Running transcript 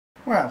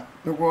Well,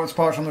 look what's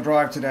parked on the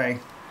drive today.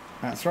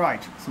 That's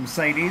right, it's a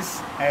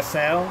Mercedes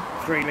SL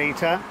 3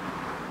 litre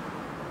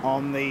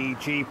on the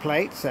G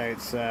plate, so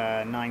it's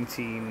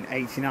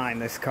 1989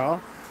 this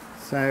car.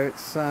 So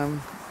it's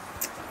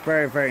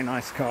very, very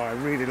nice car. I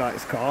really like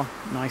this car.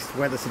 Nice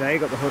weather today,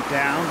 got the hood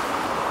down,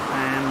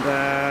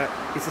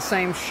 and it's the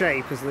same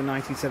shape as the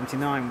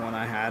 1979 one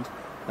I had.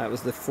 That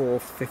was the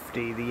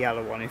 450, the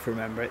yellow one, if you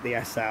remember it,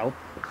 the SL.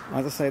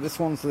 As I say, this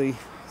one's the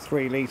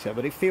 3 litre,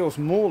 but it feels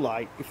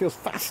it feels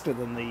faster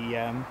than the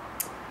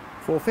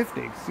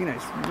 450. You know,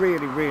 it's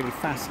really, really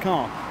fast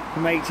car.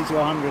 From 80 to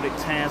 100, it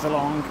tears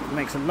along. It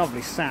makes a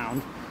lovely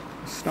sound.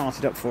 I'll start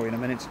it up for you in a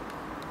minute.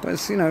 But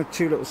it's, you know,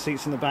 2 little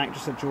seats in the back,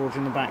 just a George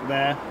in the back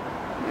there.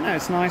 You know,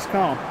 it's a nice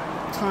car.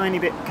 Tiny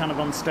bit kind of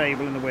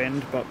unstable in the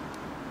wind, but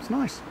it's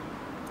nice.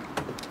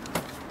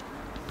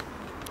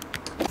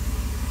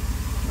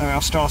 There,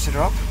 I'll start it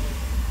up.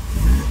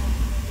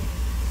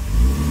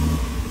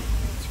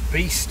 It's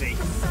beastie.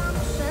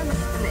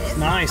 It's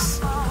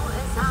nice.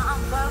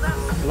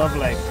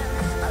 Lovely.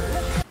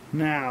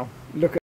 Now, look at